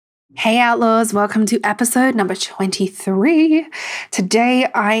Hey Outlaws, welcome to episode number 23. Today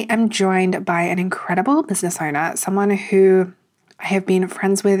I am joined by an incredible business owner, someone who I have been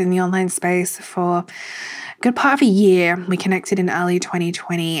friends with in the online space for a good part of a year. We connected in early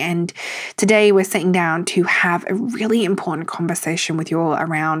 2020, and today we're sitting down to have a really important conversation with you all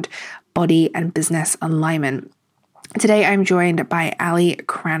around body and business alignment. Today, I'm joined by Ali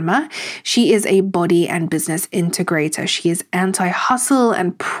Cranmer. She is a body and business integrator. She is anti-hustle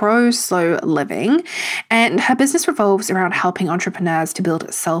and pro-slow living, and her business revolves around helping entrepreneurs to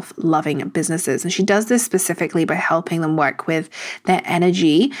build self-loving businesses. And she does this specifically by helping them work with their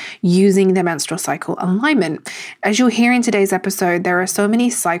energy using their menstrual cycle alignment. As you'll hear in today's episode, there are so many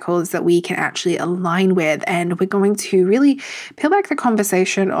cycles that we can actually align with, and we're going to really peel back the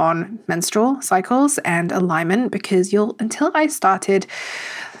conversation on menstrual cycles and alignment, because until I started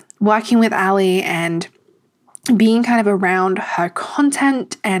working with Ali and being kind of around her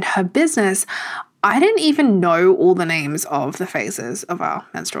content and her business, I didn't even know all the names of the phases of our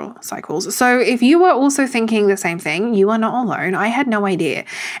menstrual cycles. So if you were also thinking the same thing, you are not alone. I had no idea.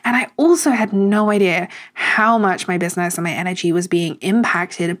 And I also had no idea how much my business and my energy was being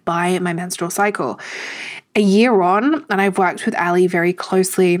impacted by my menstrual cycle. A year on, and I've worked with Ali very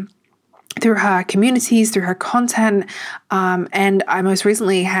closely through her communities, through her content. And I most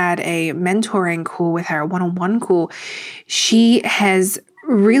recently had a mentoring call with her, a one-on-one call. She has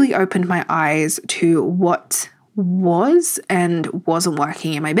really opened my eyes to what was and wasn't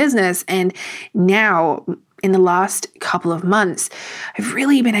working in my business. And now, in the last couple of months, I've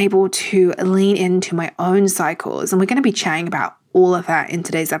really been able to lean into my own cycles. And we're going to be chatting about all of that in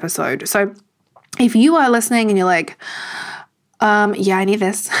today's episode. So if you are listening and you're like, yeah, I need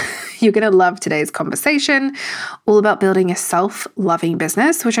this. You're going to love today's conversation, all about building a self-loving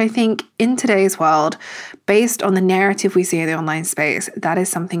business, which I think in today's world, based on the narrative we see in the online space, that is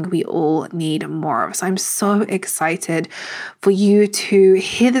something we all need more of. So I'm so excited for you to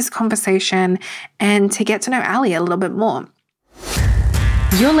hear this conversation and to get to know Ali a little bit more.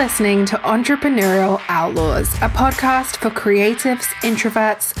 You're listening to Entrepreneurial Outlaws, a podcast for creatives,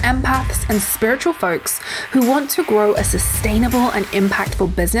 introverts, empaths, and spiritual folks who want to grow a sustainable and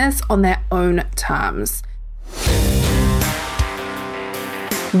impactful business on their own terms.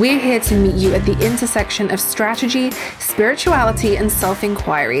 We're here to meet you at the intersection of strategy, spirituality, and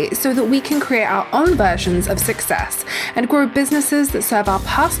self-inquiry so that we can create our own versions of success and grow businesses that serve our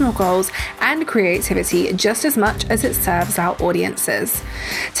personal goals and creativity just as much as it serves our audiences.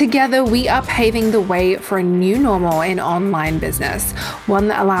 Together, we are paving the way for a new normal in online business, one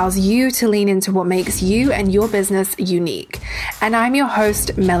that allows you to lean into what makes you and your business unique. And I'm your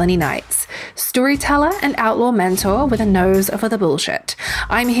host, Melanie Knights, storyteller and outlaw mentor with a nose for the bullshit.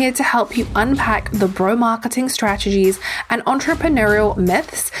 I'm here to help you unpack the bro marketing strategies and entrepreneurial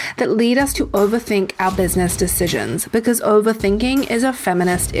myths that lead us to overthink our business decisions, because overthinking is a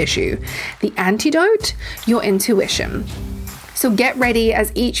feminist issue. The antidote? Your intuition. So get ready,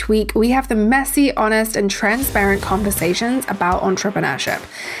 as each week we have the messy, honest, and transparent conversations about entrepreneurship,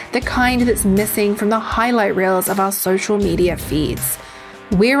 the kind that's missing from the highlight reels of our social media feeds.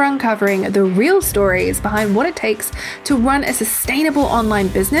 We're uncovering the real stories behind what it takes to run a sustainable online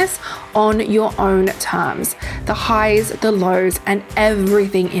business on your own terms, the highs, the lows, and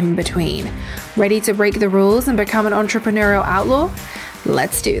everything in between. Ready to break the rules and become an entrepreneurial outlaw?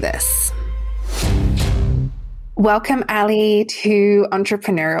 Let's do this. Welcome, Ali, to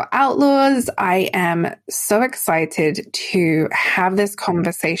Entrepreneurial Outlaws. I am so excited to have this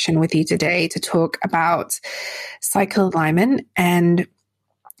conversation with you today to talk about cycle alignment and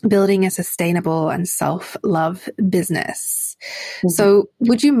building a sustainable and self-love business. Mm-hmm. So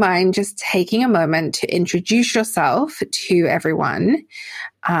would you mind just taking a moment to introduce yourself to everyone,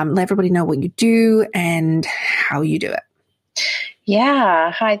 let everybody know what you do and how you do it?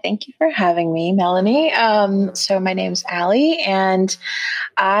 Yeah. Hi. Thank you for having me, Melanie. So my name's Ali, and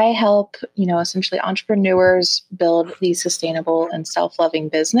I help, essentially entrepreneurs build the sustainable and self-loving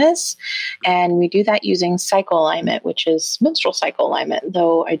business. And we do that using cycle alignment, which is menstrual cycle alignment,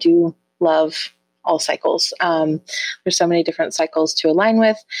 though I do love all cycles. There's so many different cycles to align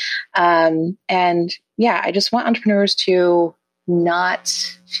with. And yeah, I just want entrepreneurs to not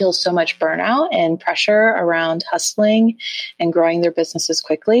feel so much burnout and pressure around hustling and growing their businesses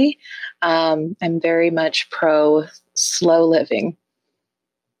quickly. I'm very much pro slow living.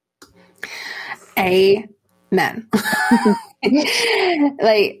 Amen.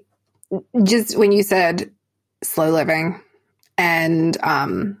 Like, just when you said slow living and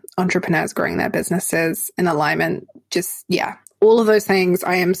entrepreneurs growing their businesses in alignment, just, yeah, all of those things,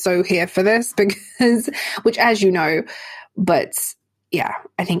 I am so here for this because, which, as you know, but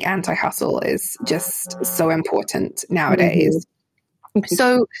I think anti-hustle is just so important nowadays. Mm-hmm.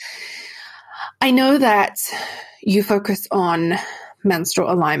 So I know that you focus on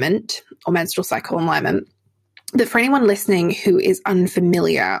menstrual alignment or menstrual cycle alignment. But for anyone listening who is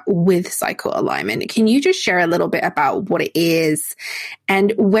unfamiliar with cycle alignment, can you just share a little bit about what it is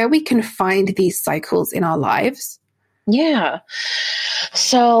and where we can find these cycles in our lives? Yeah.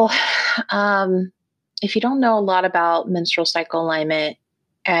 So if you don't know a lot about menstrual cycle alignment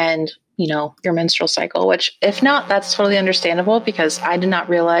and, your menstrual cycle, which if not, that's totally understandable because I did not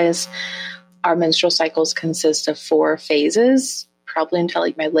realize our menstrual cycles consist of 4 phases, probably until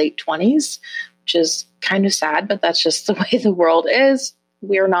like my late 20s, which is kind of sad, but that's just the way the world is.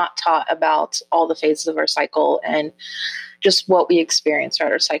 We're not taught about all the phases of our cycle and just what we experience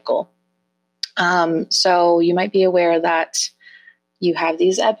throughout our cycle. So you might be aware that you have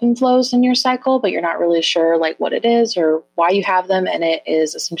these ebb and flows in your cycle, but you're not really sure like what it is or why you have them. And it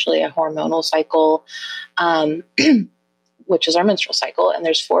is essentially a hormonal cycle, which is our menstrual cycle. And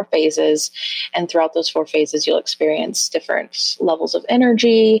there's 4 phases. And throughout those 4 phases, you'll experience different levels of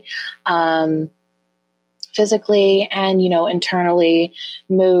energy, physically and, internally,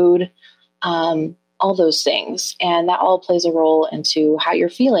 mood, all those things. And that all plays a role into how you're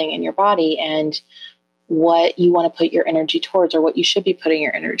feeling in your body and what you want to put your energy towards or what you should be putting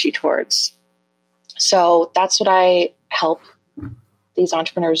your energy towards. So that's what I help these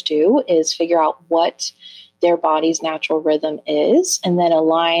entrepreneurs do, is figure out what their body's natural rhythm is and then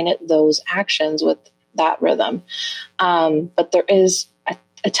align those actions with that rhythm. But there is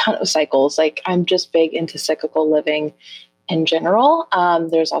a ton of cycles. Like, I'm just big into cyclical living in general.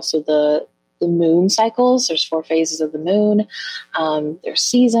 There's also the moon cycles. There's 4 phases of the moon. There's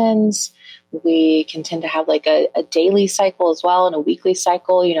seasons. We can tend to have like a daily cycle as well and a weekly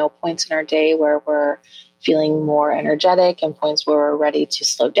cycle, points in our day where we're feeling more energetic and points where we're ready to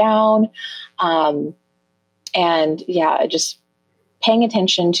slow down. Just paying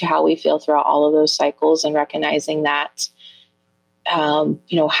attention to how we feel throughout all of those cycles and recognizing that,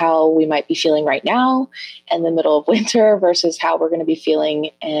 how we might be feeling right now in the middle of winter versus how we're going to be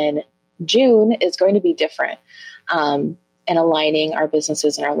feeling in June is going to be different. And aligning our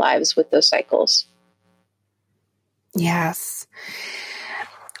businesses and our lives with those cycles. Yes.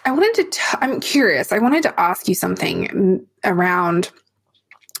 I'm curious. I wanted to ask you something around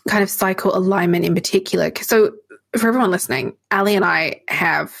kind of cycle alignment in particular. So for everyone listening, Ali and I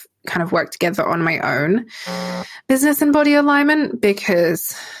have kind of worked together on my own business and body alignment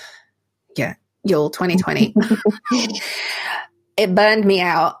because, y'all 2020, it burned me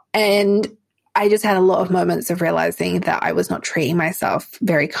out. And I just had a lot of moments of realizing that I was not treating myself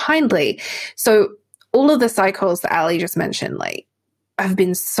very kindly. So all of the cycles that Ali just mentioned, like, have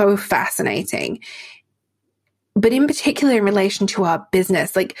been so fascinating. But in particular, in relation to our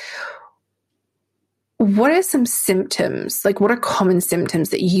business, like, what are some symptoms? Like, what are common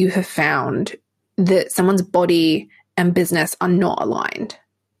symptoms that you have found that someone's body and business are not aligned?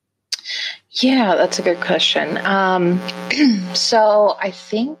 Yeah, that's a good question. So I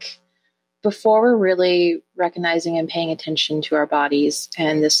think before we're really recognizing and paying attention to our bodies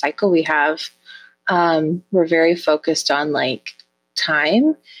and the cycle we have, we're very focused on like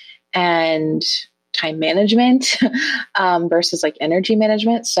time and time management versus like energy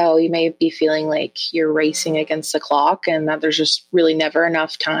management. So you may be feeling like you're racing against the clock and that there's just really never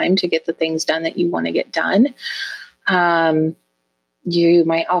enough time to get the things done that you want to get done. You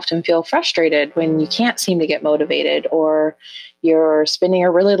might often feel frustrated when you can't seem to get motivated, or you're spending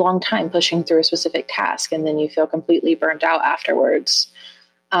a really long time pushing through a specific task and then you feel completely burnt out afterwards.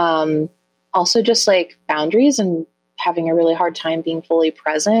 Also just like boundaries and having a really hard time being fully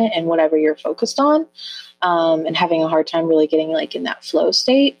present in whatever you're focused on, and having a hard time really getting like in that flow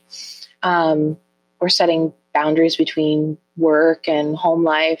state, or setting boundaries between work and home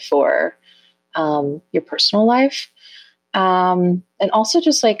life or your personal life. And also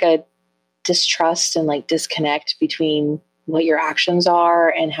just like a distrust and like disconnect between what your actions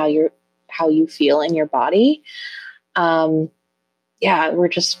are and how you feel in your body. We're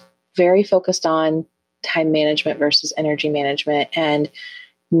just very focused on time management versus energy management and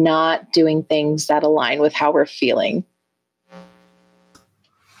not doing things that align with how we're feeling.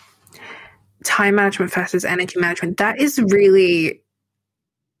 Time management versus energy management. It's a really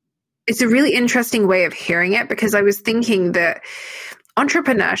interesting way of hearing it, because I was thinking that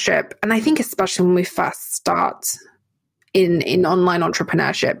entrepreneurship, and I think especially when we first start in online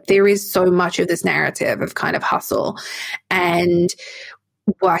entrepreneurship, there is so much of this narrative of kind of hustle and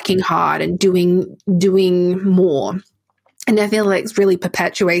working hard and doing more. And I feel like it's really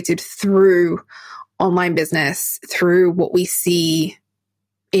perpetuated through online business, through what we see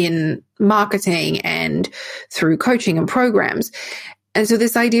in marketing and through coaching and programs. And so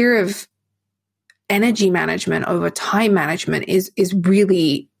this idea of energy management over time management is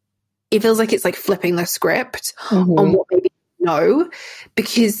really, it feels like it's like flipping the script on what maybe you know,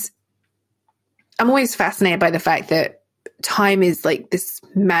 because I'm always fascinated by the fact that time is like this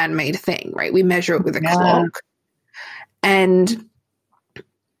man-made thing, right? We measure it with a clock, and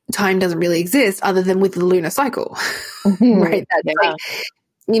time doesn't really exist other than with the lunar cycle, right? That's like,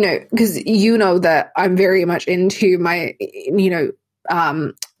 you know, because you know that I'm very much into my, you know,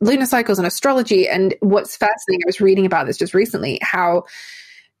 lunar cycles and astrology. And what's fascinating, I was reading about this just recently, how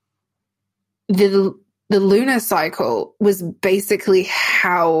the lunar cycle was basically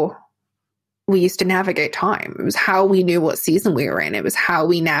how we used to navigate time. It was how we knew what season we were in. It was how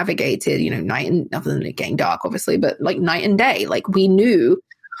we navigated, you know, night and, other than it getting dark, obviously, but like night and day. Like we knew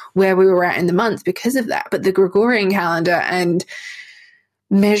where we were at in the months because of that. But the Gregorian calendar and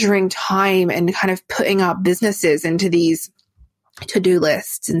measuring time and kind of putting our businesses into these to-do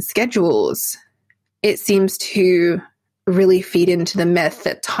lists and schedules, it seems to really feed into the myth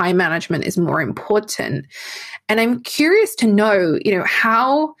that time management is more important. And I'm curious to know, you know,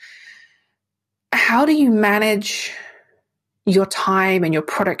 how do you manage your time and your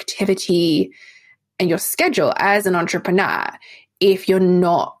productivity and your schedule as an entrepreneur if you're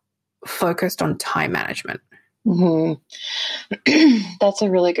not focused on time management? That's a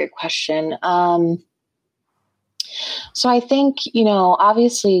really good question. So I think, you know,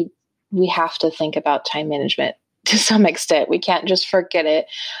 obviously we have to think about time management to some extent. We can't just forget it.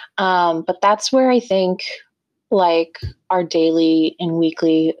 But that's where I think like our daily and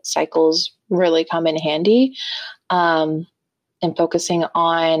weekly cycles really come in handy, and focusing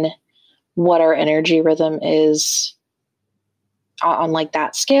on what our energy rhythm is on like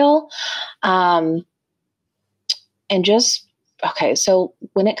that scale. And just, okay, so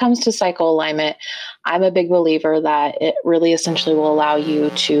when it comes to cycle alignment, I'm a big believer that it really essentially will allow you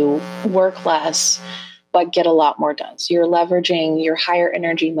to work less, but get a lot more done. So you're leveraging your higher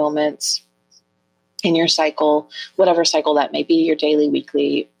energy moments in your cycle, whatever cycle that may be, your daily,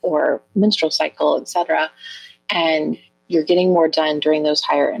 weekly, or menstrual cycle, etc. And you're getting more done during those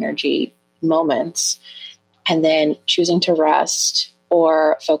higher energy moments, and then choosing to rest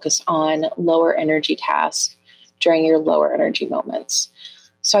or focus on lower energy tasks during your lower energy moments.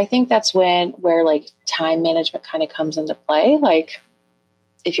 So I think that's where like time management kind of comes into play. Like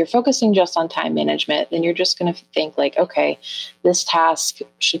if you're focusing just on time management, then you're just going to think like, okay, this task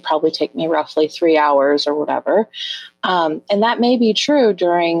should probably take me roughly 3 hours or whatever. And that may be true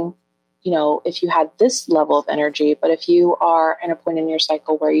during, you know, if you had this level of energy, but if you are at a point in your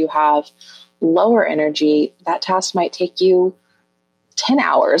cycle where you have lower energy, that task might take you 10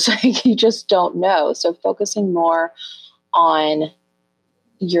 hours. Like you just don't know. So focusing more on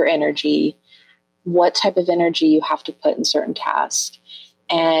your energy, what type of energy you have to put in certain tasks,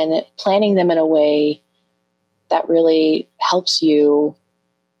 and planning them in a way that really helps you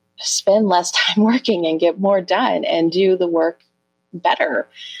spend less time working and get more done and do the work better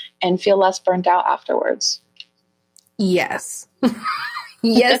and feel less burnt out afterwards. Yes.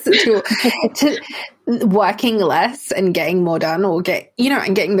 Yes, to working less and getting more done, or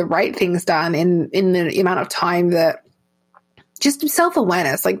and getting the right things done in the amount of time, that just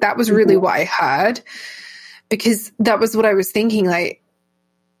self-awareness. Like that was really what I heard, because that was what I was thinking, like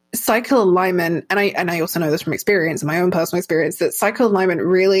cycle alignment. And I also know this from experience, my own personal experience, that cycle alignment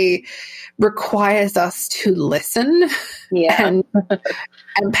really requires us to listen and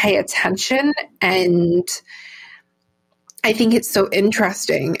pay attention. And I think it's so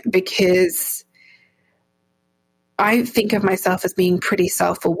interesting because I think of myself as being pretty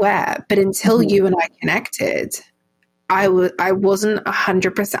self-aware, but until you and I connected, I wasn't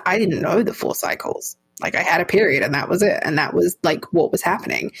 100%. I didn't know the 4 cycles. Like I had a period and that was it. And that was like what was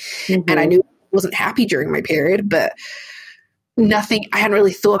happening. And I knew I wasn't happy during my period, but I hadn't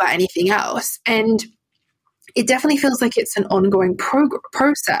really thought about anything else. And it definitely feels like it's an ongoing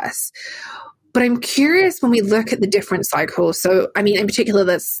process. But I'm curious when we look at the different cycles. So, I mean, in particular,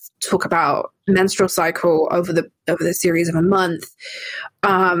 let's talk about menstrual cycle over the series of a month,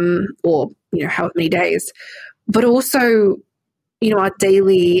 or however many days. But also, our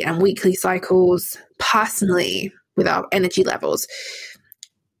daily and weekly cycles, personally, with our energy levels.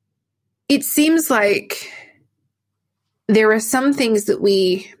 It seems like there are some things that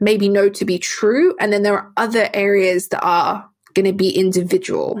we maybe know to be true, and then there are other areas that are going to be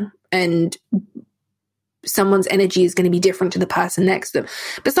individual, and someone's energy is going to be different to the person next to them,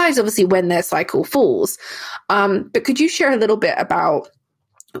 besides obviously when their cycle falls. But could you share a little bit about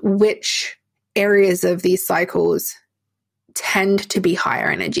which areas of these cycles tend to be higher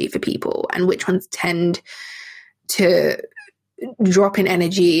energy for people and which ones tend to drop in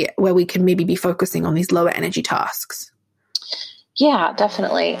energy where we can maybe be focusing on these lower energy tasks? Yeah,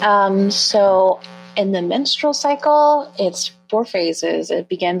 definitely. So in the menstrual cycle, it's 4 phases. It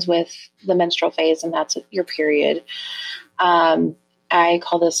begins with the menstrual phase, and that's your period. I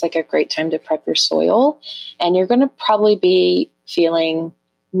call this like a great time to prep your soil, and you're going to probably be feeling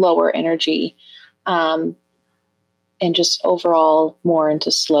lower energy, and just overall more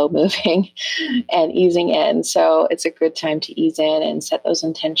into slow moving and easing in. So it's a good time to ease in and set those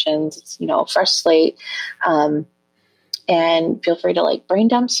intentions. It's, fresh slate. And feel free to like brain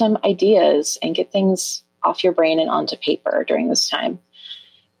dump some ideas and get things off your brain and onto paper during this time.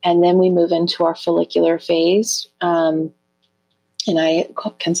 And then we move into our follicular phase. And I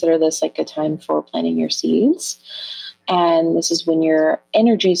consider this like a time for planting your seeds. And this is when your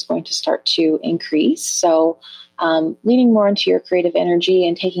energy is going to start to increase. So leaning more into your creative energy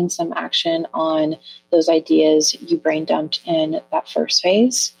and taking some action on those ideas you brain dumped in that first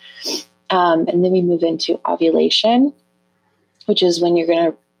phase. And then we move into ovulation, which is when you're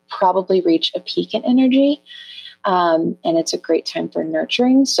going to probably reach a peak in energy. And it's a great time for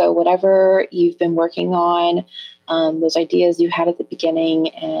nurturing. So whatever you've been working on, those ideas you had at the beginning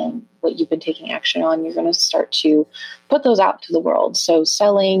and what you've been taking action on, you're going to start to put those out to the world. So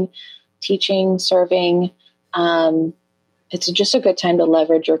selling, teaching, serving, it's just a good time to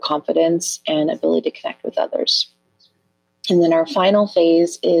leverage your confidence and ability to connect with others. And then our final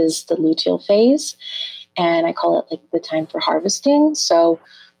phase is the luteal phase. And I call it like the time for harvesting. So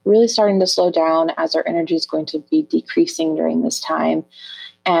really starting to slow down as our energy is going to be decreasing during this time,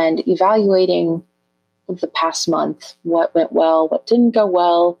 and evaluating the past month, what went well, what didn't go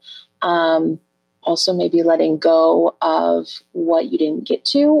well. Also maybe letting go of what you didn't get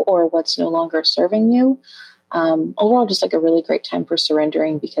to or what's no longer serving you. Overall, just like a really great time for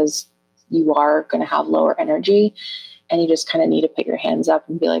surrendering, because you are going to have lower energy and you just kind of need to put your hands up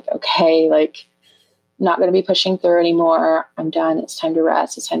and be like, okay, like, not going to be pushing through anymore. I'm done. It's time to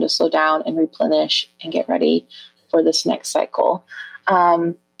rest. It's time to slow down and replenish and get ready for this next cycle.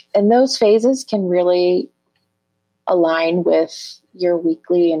 And those phases can really align with your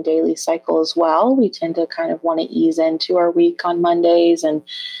weekly and daily cycle as well. We tend to kind of want to ease into our week on Mondays, and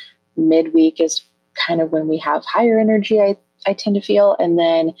midweek is kind of when we have higher energy, I tend to feel. And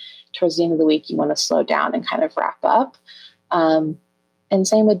then towards the end of the week, you want to slow down and kind of wrap up. And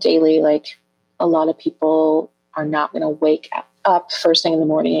same with daily, like, a lot of people are not going to wake up first thing in the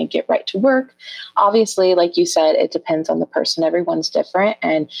morning and get right to work. Obviously, like you said, it depends on the person. Everyone's different.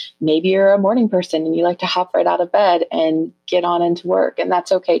 And maybe you're a morning person and you like to hop right out of bed and get on into work. And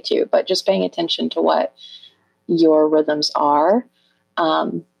that's okay too. But just paying attention to what your rhythms are,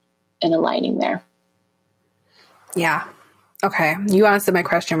 and aligning there. Yeah. Okay. You answered my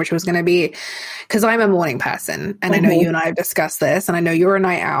question, which was going to be, because I'm a morning person and I know you and I have discussed this, and I know you're a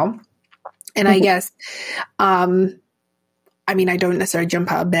night owl. And I guess, I mean, I don't necessarily jump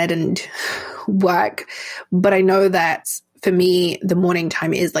out of bed and work, but I know that for me, the morning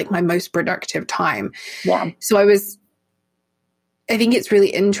time is like my most productive time. Yeah. So I think it's really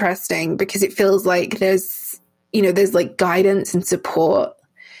interesting because it feels like there's like guidance and support,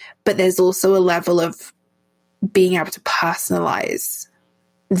 but there's also a level of being able to personalize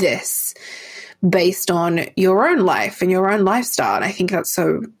this based on your own life and your own lifestyle. And I think that's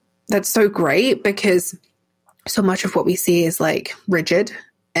so great, because so much of what we see is like rigid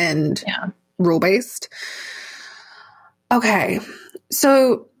and rule-based. Okay.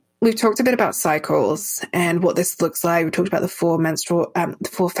 So we've talked a bit about cycles and what this looks like. We talked about the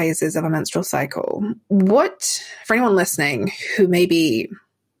 4 phases of a menstrual cycle. What, for anyone listening who maybe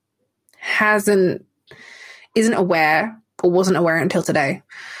isn't aware or wasn't aware until today,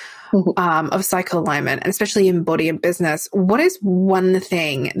 of cycle alignment, and especially in body and business, what is one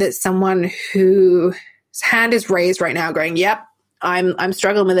thing that someone whose hand is raised right now going, yep, I'm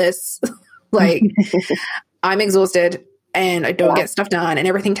struggling with this. Like, I'm exhausted and I don't get stuff done and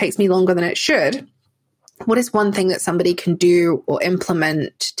everything takes me longer than it should. What is one thing that somebody can do or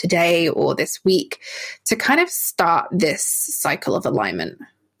implement today or this week to kind of start this cycle of alignment?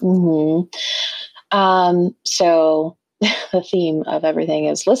 So the theme of everything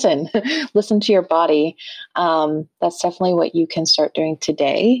is listen to your body. That's definitely what you can start doing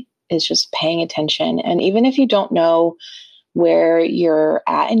today, is just paying attention. And even if you don't know where you're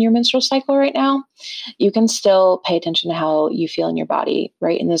at in your menstrual cycle right now, you can still pay attention to how you feel in your body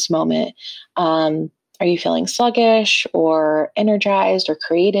right in this moment. Are you feeling sluggish or energized or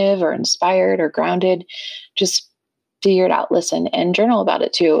creative or inspired or grounded? Just figure it out, listen, and journal about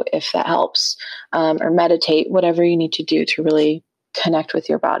it too, if that helps, or meditate, whatever you need to do to really connect with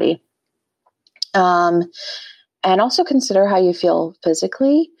your body. And also consider how you feel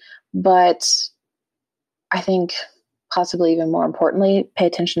physically, but I think possibly even more importantly, pay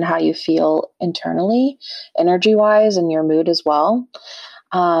attention to how you feel internally, energy wise, and your mood as well.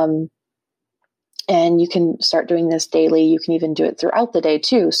 And you can start doing this daily. You can even do it throughout the day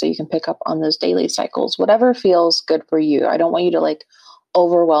too. So you can pick up on those daily cycles, whatever feels good for you. I don't want you to like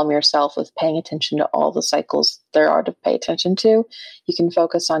overwhelm yourself with paying attention to all the cycles there are to pay attention to. You can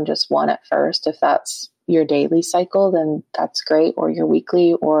focus on just one at first. If that's your daily cycle, then that's great, or your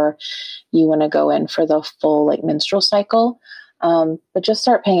weekly, or you want to go in for the full like menstrual cycle. But just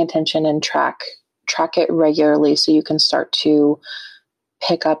start paying attention and track it regularly so you can start to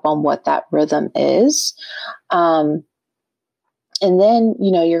pick up on what that rhythm is. And then,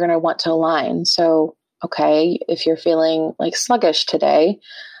 you're going to want to align. So, okay, if you're feeling like sluggish today,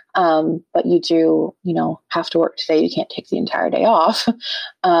 but you do, have to work today, you can't take the entire day off,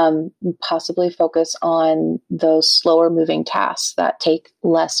 possibly focus on those slower moving tasks that take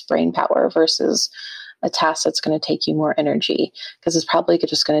less brain power versus a task that's going to take you more energy, because it's probably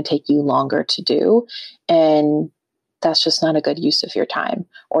just going to take you longer to do. And that's just not a good use of your time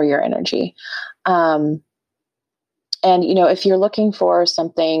or your energy. And, if you're looking for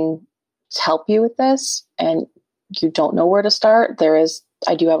something to help you with this and you don't know where to start,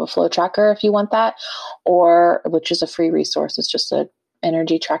 I do have a flow tracker if you want that, which is a free resource. It's just an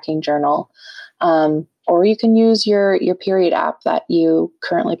energy tracking journal. Or you can use your period app that you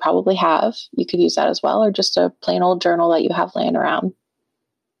currently probably have. You could use that as well, or just a plain old journal that you have laying around.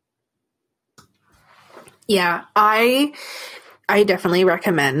 Yeah, I definitely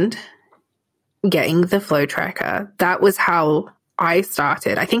recommend getting the flow tracker. That was how I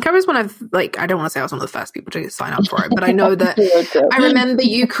started. I think I was one of, I don't want to say I was one of the first people to sign up for it, but I know that I remember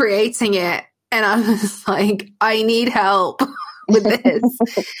you creating it and I was like, I need help with this.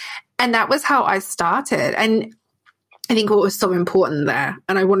 And that was how I started. And I think what was so important there,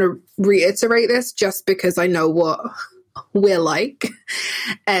 and I want to reiterate this just because I know what we're like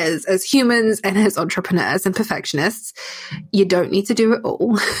as humans and as entrepreneurs and perfectionists, you don't need to do it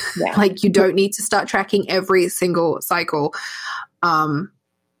all. Yeah. You don't need to start tracking every single cycle. I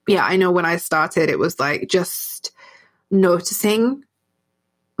know when I started, it was just noticing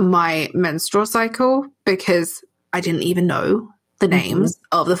my menstrual cycle, because I didn't even know the names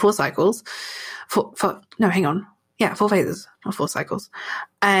of the 4 cycles. 4 phases, not 4 cycles.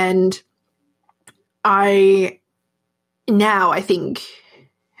 And now I think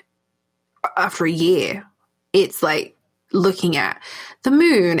after a year, it's looking at the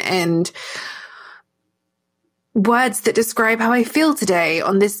moon and words that describe how I feel today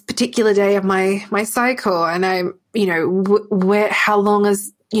on this particular day of my cycle. And I'm, how long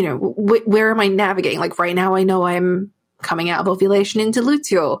is, where am I navigating? Right now I know I'm coming out of ovulation into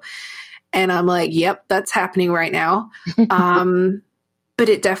luteal. And I'm yep, that's happening right now. But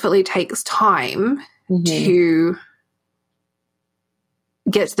it definitely takes time to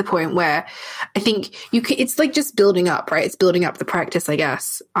get to the point where I think it's just building up, right? It's building up the practice, I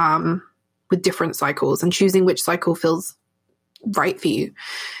guess, with different cycles and choosing which cycle feels right for you.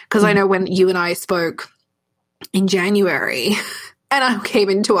 Because I know when you and I spoke in January and I came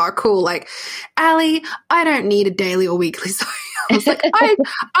into our call Ali, I don't need a daily or weekly cycle. I was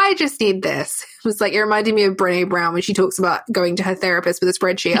I just need this. It was it reminded me of Brené Brown when she talks about going to her therapist with a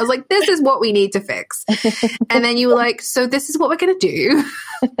spreadsheet. I was this is what we need to fix. And then you were so this is what we're going to do.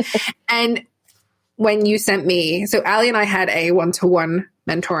 And when you sent me, so Ali and I had a 1-to-1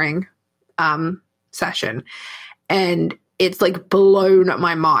 mentoring session, and it's blown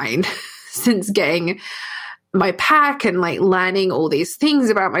my mind since getting my pack and learning all these things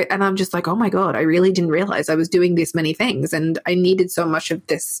about and I'm just oh my God, I really didn't realize I was doing this many things, and I needed so much of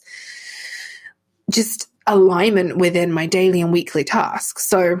this just alignment within my daily and weekly tasks.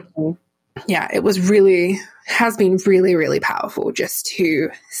 So yeah, has been really, really powerful just to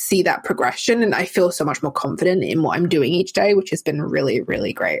see that progression. And I feel so much more confident in what I'm doing each day, which has been really,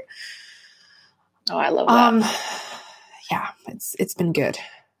 really great. Oh, I love that. Yeah, it's been good.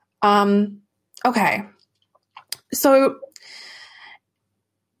 Okay. So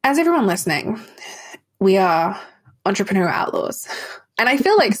as everyone listening, we are entrepreneur outlaws. And I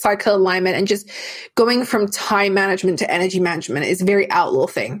feel cycle alignment and just going from time management to energy management is a very outlaw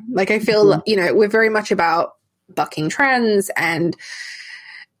thing. I feel, we're very much about bucking trends and,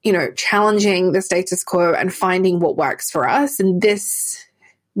 challenging the status quo and finding what works for us. And this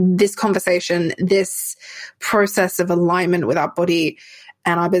conversation, this process of alignment with our body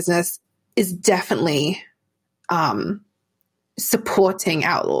and our business is definitely supporting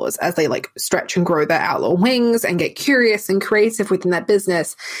outlaws as they like stretch and grow their outlaw wings and get curious and creative within that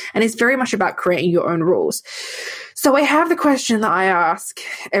business. And it's very much about creating your own rules. So I have the question that I ask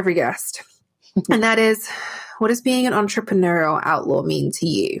every guest, and that is, what does being an entrepreneurial outlaw mean to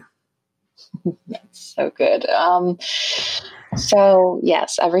you? That's so good. So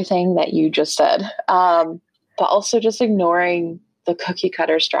yes, everything that you just said, but also just ignoring the cookie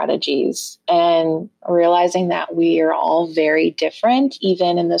cutter strategies and realizing that we are all very different,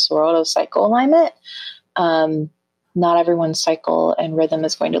 even in this world of cycle alignment. Not everyone's cycle and rhythm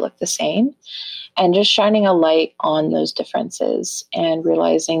is going to look the same, and just shining a light on those differences and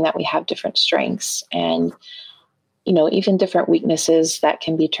realizing that we have different strengths and, even different weaknesses that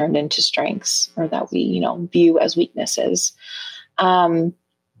can be turned into strengths, or that we, view as weaknesses. But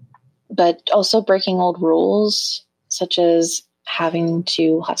also breaking old rules, such as having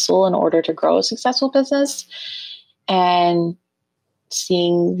to hustle in order to grow a successful business, and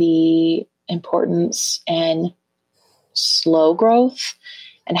seeing the importance and slow growth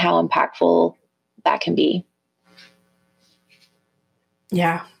and how impactful that can be.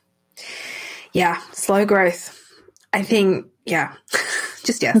 Yeah. Slow growth. I think,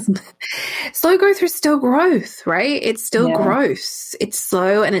 just yes. Slow growth is still growth, right? It's still growth. It's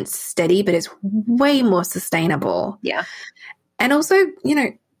slow and it's steady, but it's way more sustainable. Yeah. And also,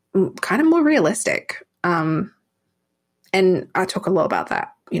 kind of more realistic. And I talk a lot about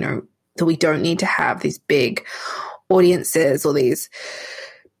that, that we don't need to have these big audiences or these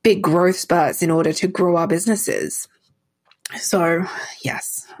big growth spurts in order to grow our businesses. So,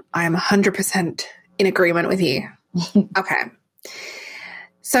 yes, I am 100% in agreement with you. Okay.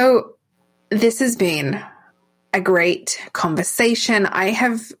 So this has been a great conversation. I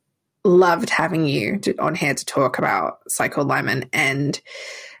have loved having you on here to talk about cycle alignment and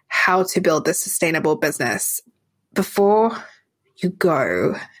how to build this sustainable business. Before you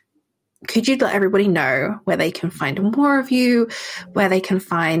go, could you let everybody know where they can find more of you, where they can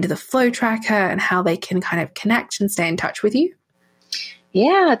find the Flow Tracker, and how they can kind of connect and stay in touch with you?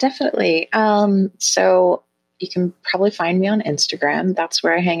 Yeah, definitely. So you can probably find me on Instagram. That's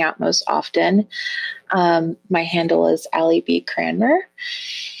where I hang out most often. My handle is Allie B. Cranmer.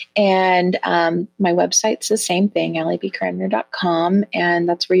 And my website's the same thing, alliebcranmer.com. And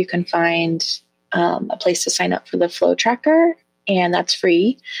that's where you can find a place to sign up for the Flow Tracker. And that's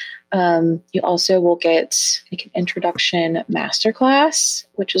free. You also will get like an introduction masterclass,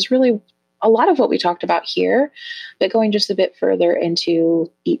 which is really a lot of what we talked about here, but going just a bit further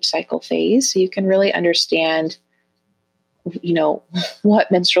into each cycle phase. So you can really understand, what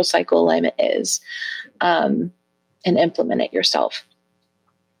menstrual cycle alignment is, and implement it yourself.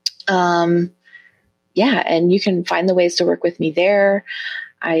 And you can find the ways to work with me there.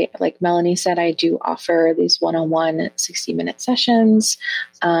 Like Melanie said, I do offer these one-on-one 60-minute sessions.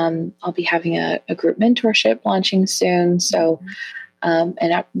 I'll be having a group mentorship launching soon. So, and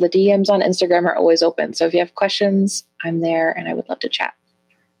the DMs on Instagram are always open. So if you have questions, I'm there and I would love to chat.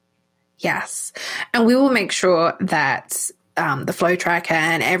 Yes. And we will make sure that the Flow Tracker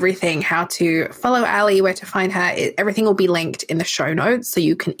and everything, how to follow Allie, where to find her, everything will be linked in the show notes. So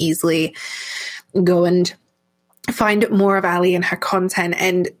you can easily go and find more of Allie and her content.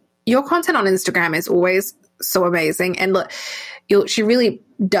 And your content on Instagram is always so amazing. And look, she really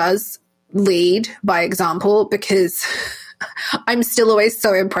does lead by example, because I'm still always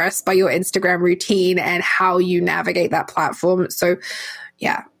so impressed by your Instagram routine and how you navigate that platform. So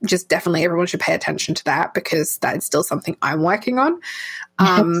yeah, just definitely everyone should pay attention to that, because that's still something I'm working on.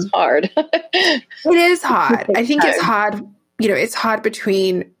 It's hard. It is hard. I think it's hard. It's hard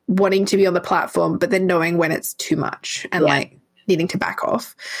between wanting to be on the platform, but then knowing when it's too much and like needing to back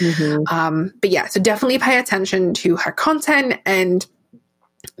off. Mm-hmm. But yeah, so definitely pay attention to her content and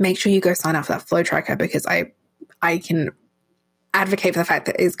make sure you go sign up for that Flow Tracker, because I can advocate for the fact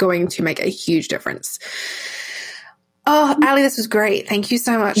that it's going to make a huge difference. Oh, Allie, this was great. Thank you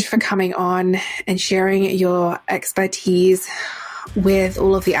so much for coming on and sharing your expertise with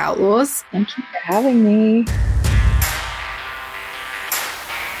all of the outlaws. Thank you for having me.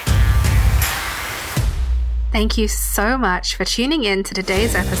 Thank you so much for tuning in to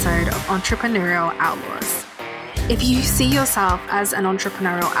today's episode of Entrepreneurial Outlaws. If you see yourself as an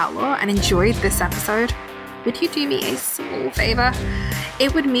entrepreneurial outlaw and enjoyed this episode, would you do me a small favor?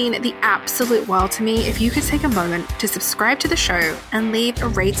 It would mean the absolute world to me if you could take a moment to subscribe to the show and leave a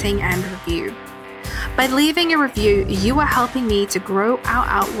rating and review. By leaving a review, you are helping me to grow our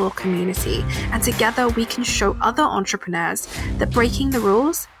outlaw community, and together we can show other entrepreneurs that breaking the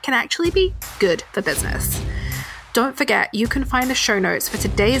rules can actually be good for business. Don't forget, you can find the show notes for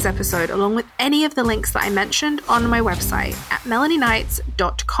today's episode along with any of the links that I mentioned on my website at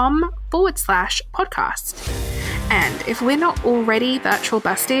melanieknights.com/podcast. And if we're not already virtual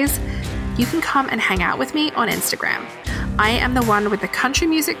besties, you can come and hang out with me on Instagram. I am the one with the country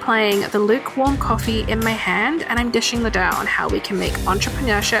music playing, the lukewarm coffee in my hand, and I'm dishing the dirt on how we can make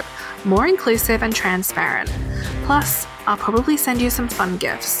entrepreneurship more inclusive and transparent. Plus, I'll probably send you some fun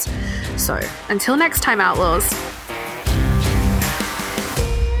gifts. So, until next time, Outlaws.